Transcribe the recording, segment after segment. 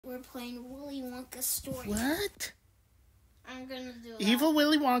We're playing Willy Wonka story. What? I'm gonna do that. Evil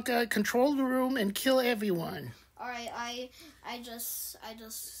Willy Wonka, control the room and kill everyone. Alright, I just...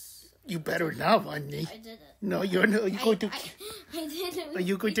 You better not, Bunny. I did it. No, you're not. You're going to... I did it. Are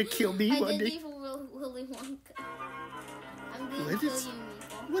you going to kill me, Bunny? I did evil Willy Wonka. I'm going to kill you,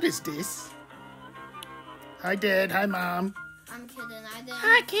 Meeple. What is this? Hi, Dad. Hi, Mom. I'm kidding.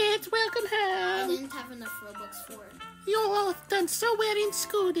 Hi, kids. Welcome I home. didn't have enough Robux for it. You all done so well in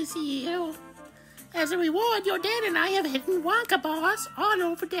school this year. As a reward, your dad and I have hidden Wonka bars all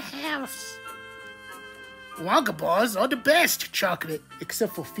over the house. Wonka bars are the best chocolate,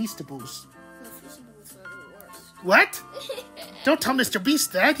 except for Feastables. No, Feastables are the worst. What? Don't tell Mr.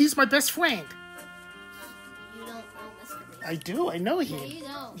 Beast that. He's my best friend. You don't know Mr. Beast. I do. I know him. Yeah, you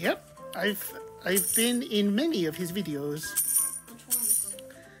don't. Yep. I've been in many of his videos. Which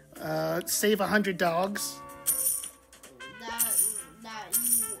one? Save 100 dogs. That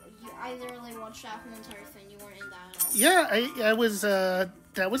you I literally watched that whole entire thing. You weren't in that at all. Yeah, I was,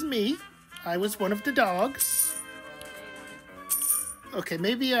 that was me. I was one of the dogs. Okay,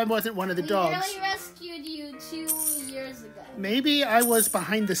 maybe I wasn't one of the dogs. We really rescued you 2 years ago. Maybe I was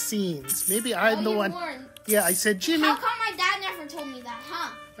behind the scenes. Maybe I'm the one. Weren't. Yeah, I said, Jimmy. How come my dad never told me that,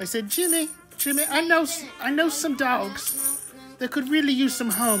 huh? I said, Jimmy, I know some dogs that could really use some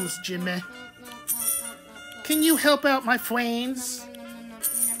homes, Jimmy. Can you help out my friends? No, you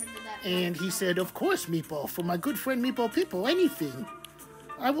never did that. And he said, of course, Meatball. For my good friend Meatball People, anything.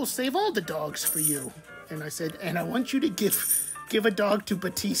 I will save all the dogs for you. And I said, and I want you to give a dog to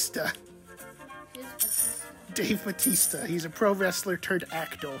Batista. Who's Batista? Dave Batista. He's a pro wrestler turned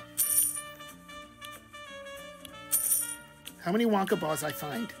actor. How many Wonka bars I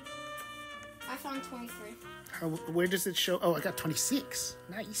find? I found 23. Where does it show? Oh, I got 26.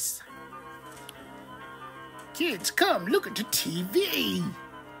 Nice. Kids, come look at the TV.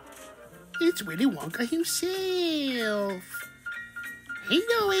 It's Willy Wonka himself.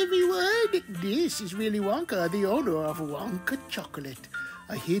 Hello, everyone. This is Willy Wonka, the owner of Wonka Chocolate.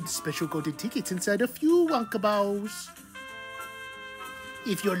 I hid special golden tickets inside a few Wonka bars.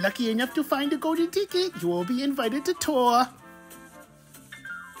 If you're lucky enough to find a golden ticket, you will be invited to tour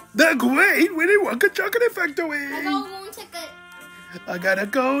the Great Willy Wonka Chocolate Factory. I got one ticket. I got a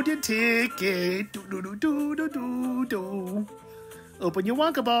golden ticket. Do. Open your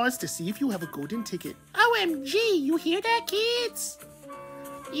Wonka bars to see if you have a golden ticket. OMG, you hear that, kids?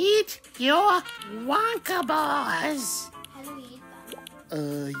 Eat your Wonka bars. How do we eat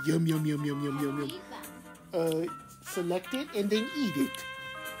them? Yum. How do we eat them? Select it and then eat it.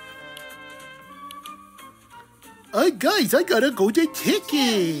 Guys, I got a golden ticket.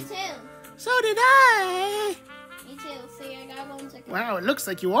 Me too. So did I. Me too. See, I got one ticket. Wow, it looks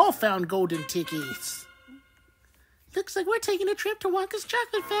like you all found golden tickets. Looks like we're taking a trip to Wonka's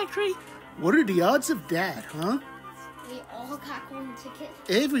Chocolate Factory. What are the odds of that, huh? We all got golden tickets.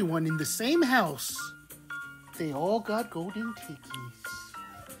 Everyone in the same house. They all got golden tickets.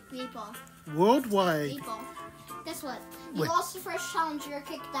 Meatball. Worldwide. Meatball. Guess what? You What? lost your first challenge, you're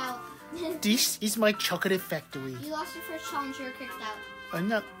kicked out. This is my chocolate factory. You lost your first challenge, you're kicked out.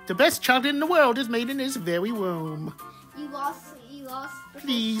 The best chocolate in the world is made in this very room. You lost the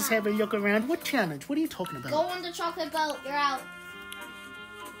Please first have a challenge. look around. What challenge? What are you talking about? Go on the chocolate belt, you're out.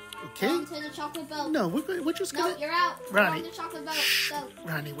 Okay. Go onto the chocolate belt. No, we're just No, gonna... you're out. Ronnie. Go on the chocolate belt. Shh. Go.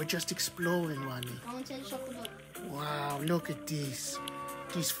 Ronnie, we're just exploring, Ronnie. Go into the chocolate belt. Wow, look at this.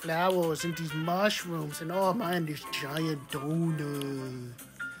 These flowers and these mushrooms and oh man, this giant donut.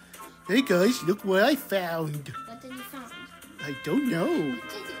 Hey guys, look what I found. What did you find? I don't know. What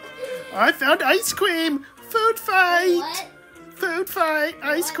did you... I found ice cream. Food fight. What? Food fight.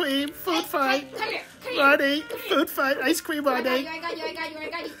 Ice cream. Food fight. Hey, come here. Ronnie, food fight. Ice cream, I got Ronnie. you, I got you.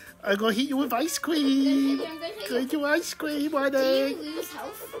 I'm gonna hit you with ice I'm gonna cream. hit you. Gonna do ice cream, Do Ronnie. you lose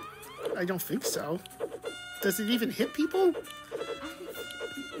health? I don't think so. Does it even hit people?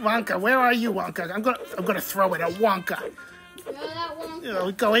 Wonka, where are you, Wonka? I'm gonna throw it at Wonka. Throw that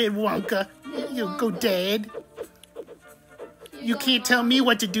one. Go ahead, Wonka. You go, Dad. You can't tell me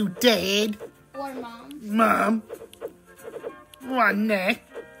what to do, Dad. Or mom. Mom. Ronnie.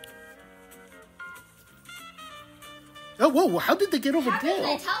 Oh, whoa, how did they get over How did they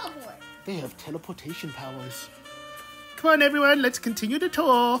there? teleport? They have teleportation powers. Come on, everyone, let's continue the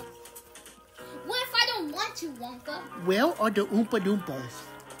tour. What if I don't want to, Wonka? Where are the Oompa Loompas?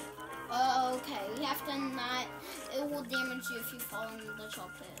 Okay, we have to not... It will damage you if you fall into the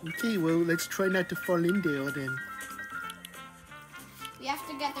chocolate. Okay, well, let's try not to fall in there then. We have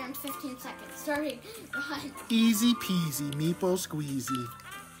to get there in 15 seconds. Sorry. Run. Easy peasy, meatball squeezy.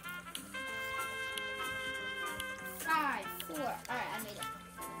 5, 4. Alright, I made it.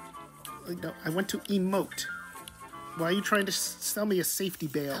 No, I want to emote. Why are you trying to sell me a safety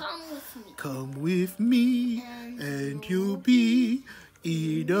bail? Come with me. Come with me, and you'll be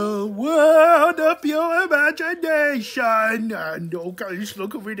in a world of your imagination. And oh, guys,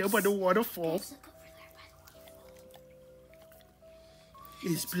 look over there by the waterfall. Guys, look over there by the waterfall.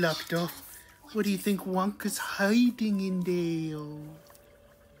 It's blocked off. What do you think Wonka's hiding in there?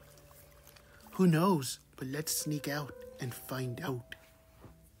 Who knows? But let's sneak out and find out.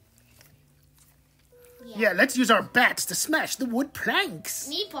 Yeah, let's use our bats to smash the wood planks.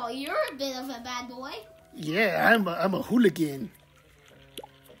 Meatball, you're a bit of a bad boy. Yeah, I'm a hooligan.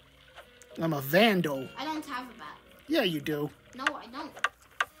 I'm a vandal. I don't have a bat. Yeah, you do. No, I don't.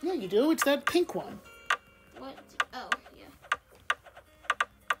 Yeah, you do. It's that pink one. What? Oh, yeah.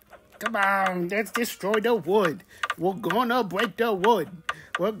 Come on, let's destroy the wood. We're gonna break the wood.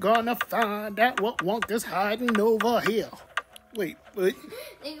 We're gonna find out what Wonka's hiding over here. Wait, what?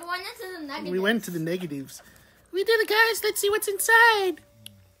 They went into the negatives. We went to the negatives. We did it, guys. Let's see what's inside.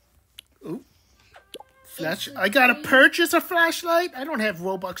 Oh, flash! I gotta purchase a flashlight. I don't have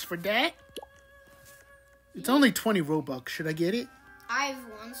Robux for that. It's only 20 Robux. Should I get it? I have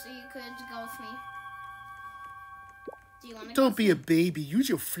one, so you could go with me. Do you want to? Don't be a baby. Use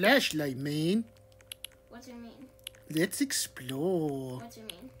your flashlight, man. What do you mean? Let's explore. What do you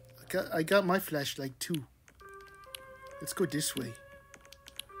mean? I got my flashlight too. Let's go this way.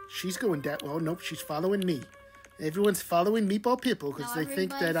 She's going that way. Oh, nope, she's following me. Everyone's following Meatball Pipple because they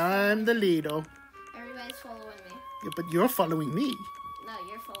think that I'm the leader. Everybody's following me. Yeah, but you're following me. No,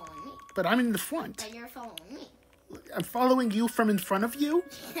 you're following me. But I'm in the front. But you're following me. I'm following you from in front of you?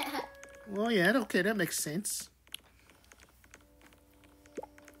 Yeah. Oh, yeah, okay, that makes sense.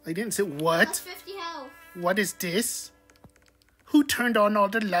 I didn't say what? That's 50 health. What is this? Who turned on all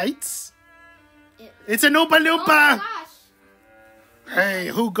the lights? It's an Oompa Loompa! Oh my gosh. Hey,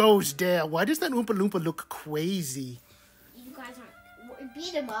 who goes there? Why does that Oompa Loompa look crazy? You guys aren't...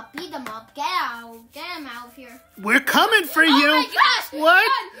 Beat him up, beat him up. Get out. Get him out of here. We're coming for you! Oh my gosh!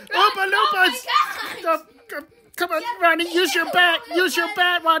 What? Run, Oompa run. Loompas! Oh Come on, Get Ronnie, beat use the your Oompa bat! Loompas. Use your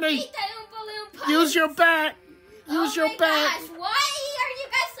bat, Ronnie! Beat the Oompa Loompas. Use your bat! Use your bat! Gosh, why are you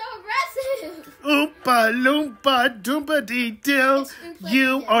guys so aggressive? Oompa Loompa Doompa Dee Dill!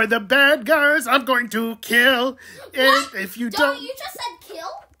 You are the bad guys I'm going to kill! And if you don't... You just said kill?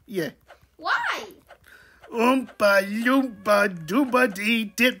 Yeah. Why? Oompa Loompa Doompa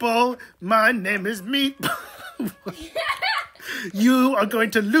Dee Dipple! My name is Meatball! You are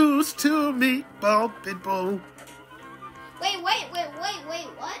going to lose to Meatball Pitbull! Wait, what?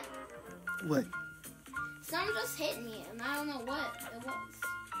 What? Someone just hit me, and I don't know what it was.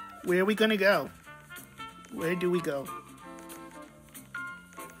 Where are we gonna go? Where do we go?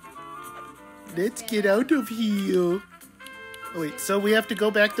 Let's get out of here. Oh, wait, so we have to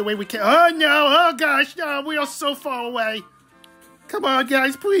go back the way we came. Oh, no! Oh, gosh, no! We are so far away. Come on,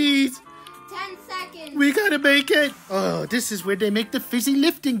 guys, please. 10 seconds. We gotta make it. Oh, this is where they make the fizzy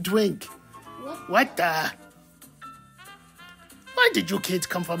lifting drink. What the? Why did you kids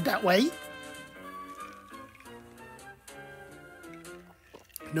come from that way?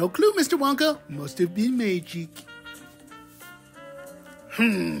 No clue, Mr. Wonka. Must have been magic.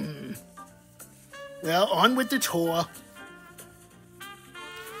 Well, on with the tour.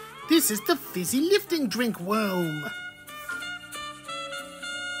 This is the fizzy lifting drink room.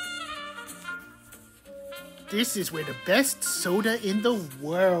 This is where the best soda in the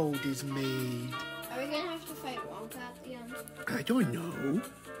world is made. Are we gonna have to fight Wonka at the end? I don't know.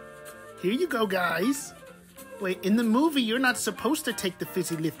 Here you go, guys. Wait, in the movie, you're not supposed to take the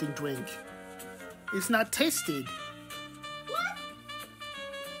fizzy lifting drink. It's not tested. What?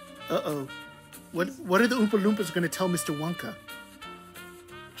 Uh-oh. What are the Oompa Loompas going to tell Mr. Wonka?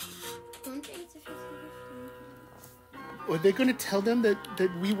 Don't drink the fizzy lifting. Are they going to tell them that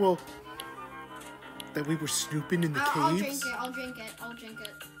we were snooping in the caves? I'll drink it.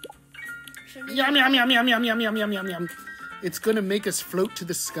 Yum, yum, yum, yum, yum, yum, yum, yum, yum, yum. It's going to make us float to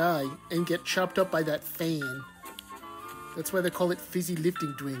the sky and get chopped up by that fan. That's why they call it fizzy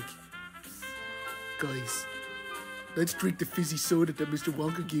lifting drink. Guys, let's drink the fizzy soda that Mr.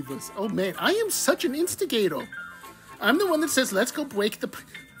 Wonka gave us. Oh man, I am such an instigator. I'm the one that says, let's go break the...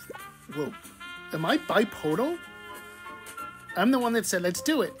 Whoa, am I bipolar? I'm the one that said, let's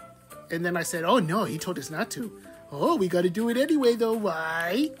do it. And then I said, oh no, he told us not to. Oh, we got to do it anyway though,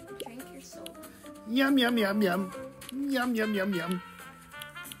 why? Drink your soda. Yum, yum, yum, yum. Yum, yum, yum, yum.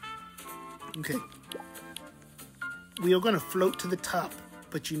 Okay. We are going to float to the top,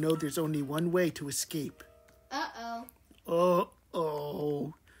 but you know there's only one way to escape. Uh-oh.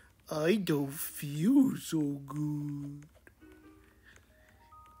 Uh-oh. I don't feel so good.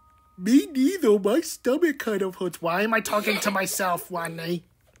 Me neither. My stomach kind of hurts. Why am I talking to myself, Wani?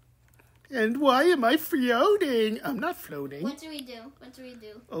 And why am I floating? I'm not floating. What do we do? What do we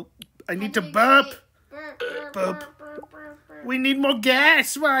do? Oh, I need to burp. Burp. We need more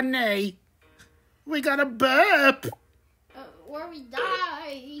gas, Wani. We gotta burp. Or we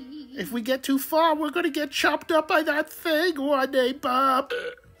die. If we get too far, we're gonna get chopped up by that thing, Wani. Burp.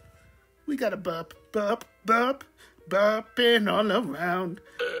 We gotta burp. Burp. Burp. Burping all around.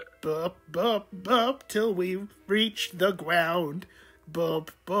 Burp, burp, burp, till we reach the ground.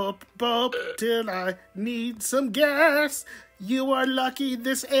 Burp, burp, burp, till I need some gas. You are lucky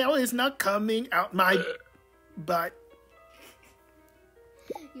this air is not coming out my butt.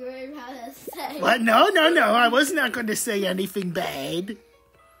 You were about to say. What? No. I was not going to say anything bad.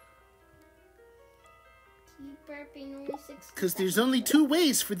 Keep burping only 6 Because there's only 2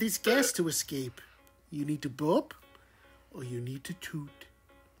 ways for this gas to escape. You need to burp, or you need to toot.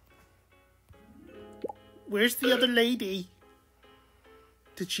 Where's the other lady?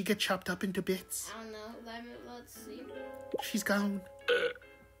 Did she get chopped up into bits? I don't know. Let's see. She's gone.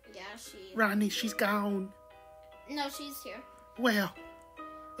 Yeah, she... Ronnie, she's gone. No, she's here. Well.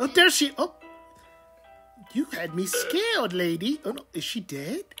 Oh, there she... Oh. You had me scared, lady. Oh, no. Is she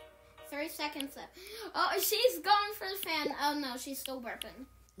dead? 30 seconds left. Oh, she's going for the fan. Oh, no, she's still burping.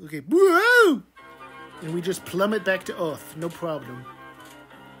 Okay. Woo! And we just plummet back to Earth. No problem.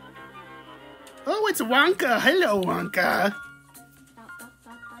 Oh, it's Wonka. Hello, Wonka.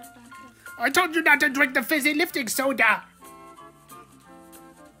 I told you not to drink the fizzy lifting soda.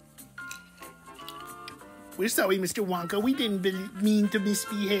 We're sorry, Mr. Wonka. We didn't mean to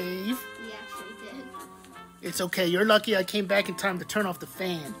misbehave. We actually did. It's okay. You're lucky I came back in time to turn off the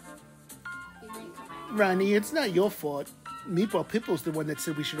fan. We didn't come back. Ronnie, it's not your fault. Meatball Pipple's the one that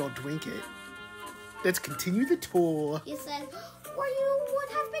said we should all drink it. Let's continue the tour. He said, or you would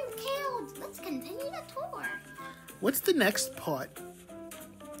have been killed. Let's continue the tour. What's the next part?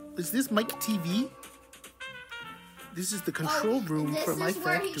 Is this Mike TV? This is the control room for my factory. This is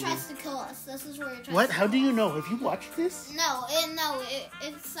where he tries to kill us. This is where he tries What? to How kill do you us. know? Have you watched this? No,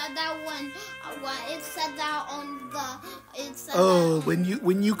 it said that it said that on the, it said Oh, that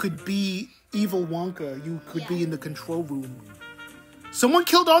when you could be evil Wonka, you could be in the control room. Someone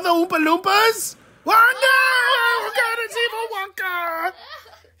killed all the Oompa Loompas? Oh no! Oh God, it's evil Wonka!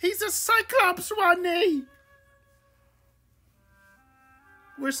 He's a Cyclops, Ronnie!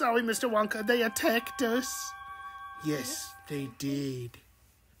 We're sorry, Mr. Wonka. They attacked us. Yes, they did.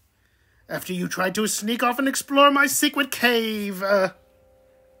 After you tried to sneak off and explore my secret cave. I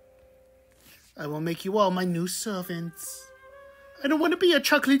will make you all my new servants. I don't want to be a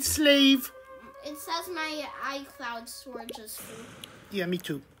chocolate slave. It says my iCloud storage is full. Yeah, me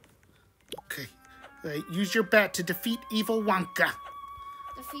too. Okay. Use your bat to defeat evil Wonka.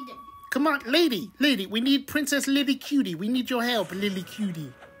 Defeat him. Come on, lady, we need Princess Lily Cutie. We need your help, Lily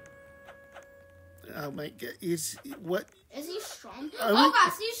Cutie. Oh my God, Is he strong? Are Oh we-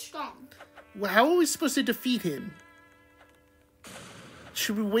 gosh, he's strong. Well, how are we supposed to defeat him?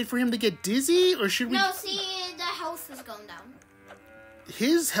 Should we wait for him to get dizzy, or should we? No, see, the health is going down.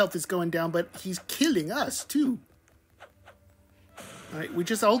 His health is going down, but he's killing us too. All right, we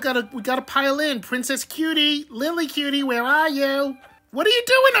gotta pile in. Princess Cutie, Lily Cutie, where are you? What are you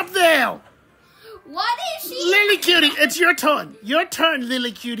doing up there? What is she? Lily Cutie, it's your turn. Your turn,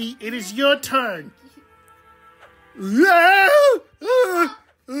 Lily Cutie. It is your turn. You're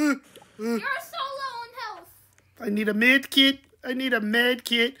so low in health. I need a med kit.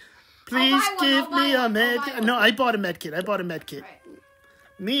 Please I'll buy one, give I'll buy me a one, med I'll buy kit. one. No, I bought a med kit. Right.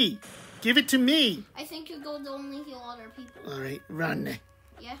 Me. Give it to me. I think you go to only heal other people. All right, run.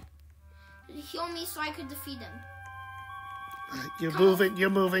 Yeah. Heal me so I could defeat him. You're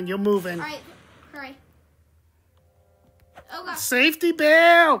moving. Alright, hurry. Oh gosh. Safety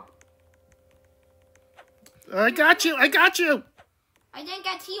bell. I got you. I didn't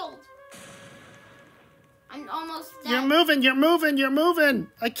get healed. I'm almost dead. You're moving.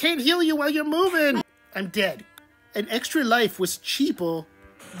 I can't heal you while you're moving. I'm dead. An extra life was cheaper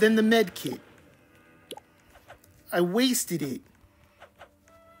than the med kit. I wasted it.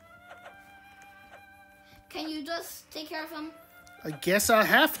 Can you just take care of him? I guess I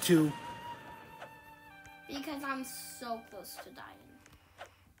have to. Because I'm so close to dying.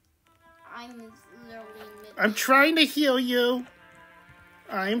 I'm literally in mid. I'm trying to heal you.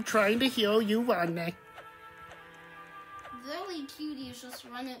 Ronnie. Lily Cutie is just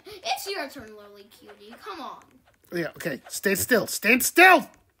running. It's your turn, Lily Cutie. Come on. Yeah, okay. Stand still.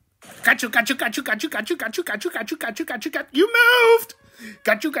 Got you. You moved.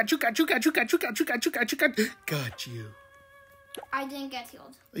 Got you. I didn't get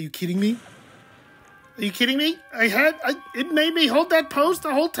healed. Are you kidding me? Are you kidding me? It made me hold that pose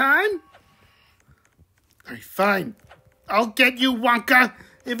the whole time? Alright, fine. I'll get you, Wonka,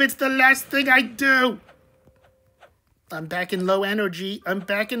 if it's the last thing I do. I'm back in low energy. I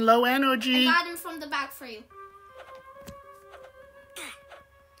got him from the back for you.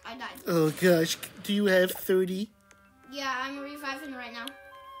 I died. Oh, gosh. Do you have 30? Yeah, I'm reviving right now.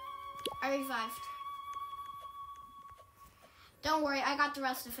 I revived. Don't worry, I got the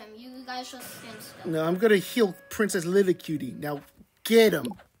rest of him. You guys just stand still. No, I'm going to heal Princess Lily Cutie. Now, get him.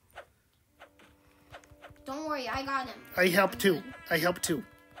 Don't worry, I got him. I help too. I help too.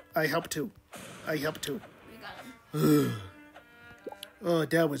 We got him. Oh,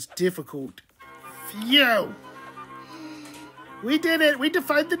 that was difficult. Phew. We did it. We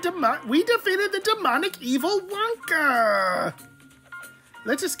defeated the demonic evil Wonka.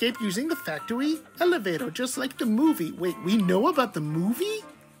 Let's escape using the factory elevator, just like the movie. Wait, we know about the movie?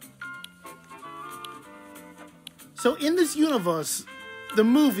 So in this universe, the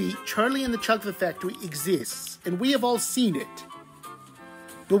movie Charlie and the Chocolate Factory exists, and we have all seen it.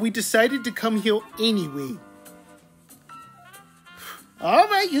 But we decided to come here anyway.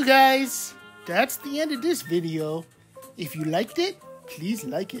 Alright, you guys. That's the end of this video. If you liked it, please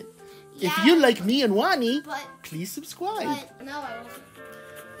like it. Yeah, if you like me and Wani, please subscribe. But no, I wasn't.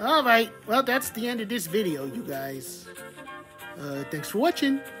 Alright, well, that's the end of this video, you guys. Thanks for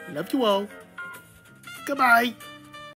watching. Love you all. Goodbye.